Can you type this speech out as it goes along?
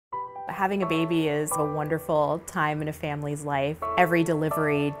Having a baby is a wonderful time in a family's life. Every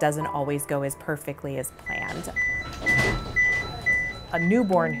delivery doesn't always go as perfectly as planned. A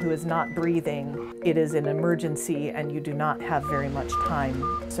newborn who is not breathing, it is an emergency and you do not have very much time.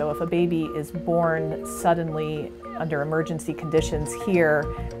 So if a baby is born suddenly under emergency conditions here,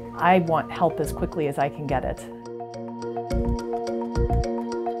 I want help as quickly as I can get it.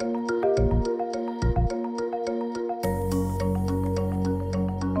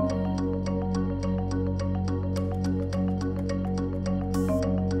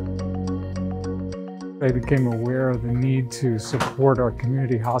 I became aware of the need to support our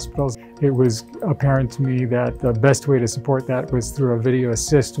community hospitals. It was apparent to me that the best way to support that was through a video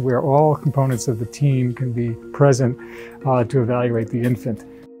assist where all components of the team can be present to evaluate the infant.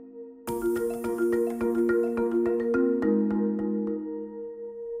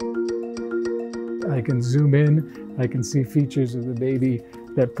 I can zoom in, I can see features of the baby.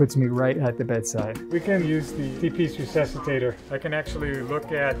 That puts me right at the bedside. We can use the T-piece resuscitator. I can actually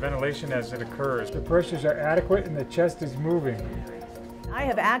look at ventilation as it occurs. The pressures are adequate and the chest is moving. I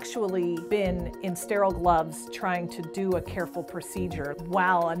have actually been in sterile gloves trying to do a careful procedure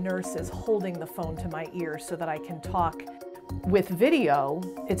while a nurse is holding the phone to my ear so that I can talk. With video,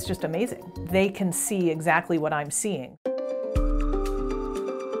 it's just amazing. They can see exactly what I'm seeing.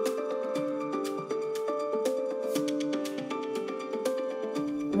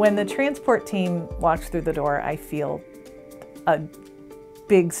 When the transport team walks through the door, I feel a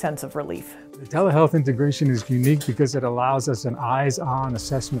big sense of relief. The telehealth integration is unique because it allows us an eyes-on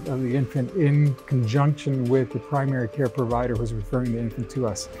assessment of the infant in conjunction with the primary care provider who's referring the infant to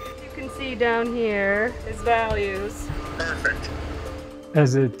us. You can see down here his values. Perfect.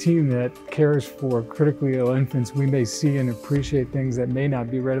 As a team that cares for critically ill infants, we may see and appreciate things that may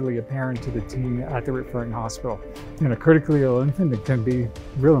not be readily apparent to the team at the referring hospital. In a critically ill infant, it can be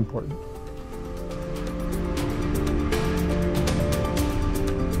real important.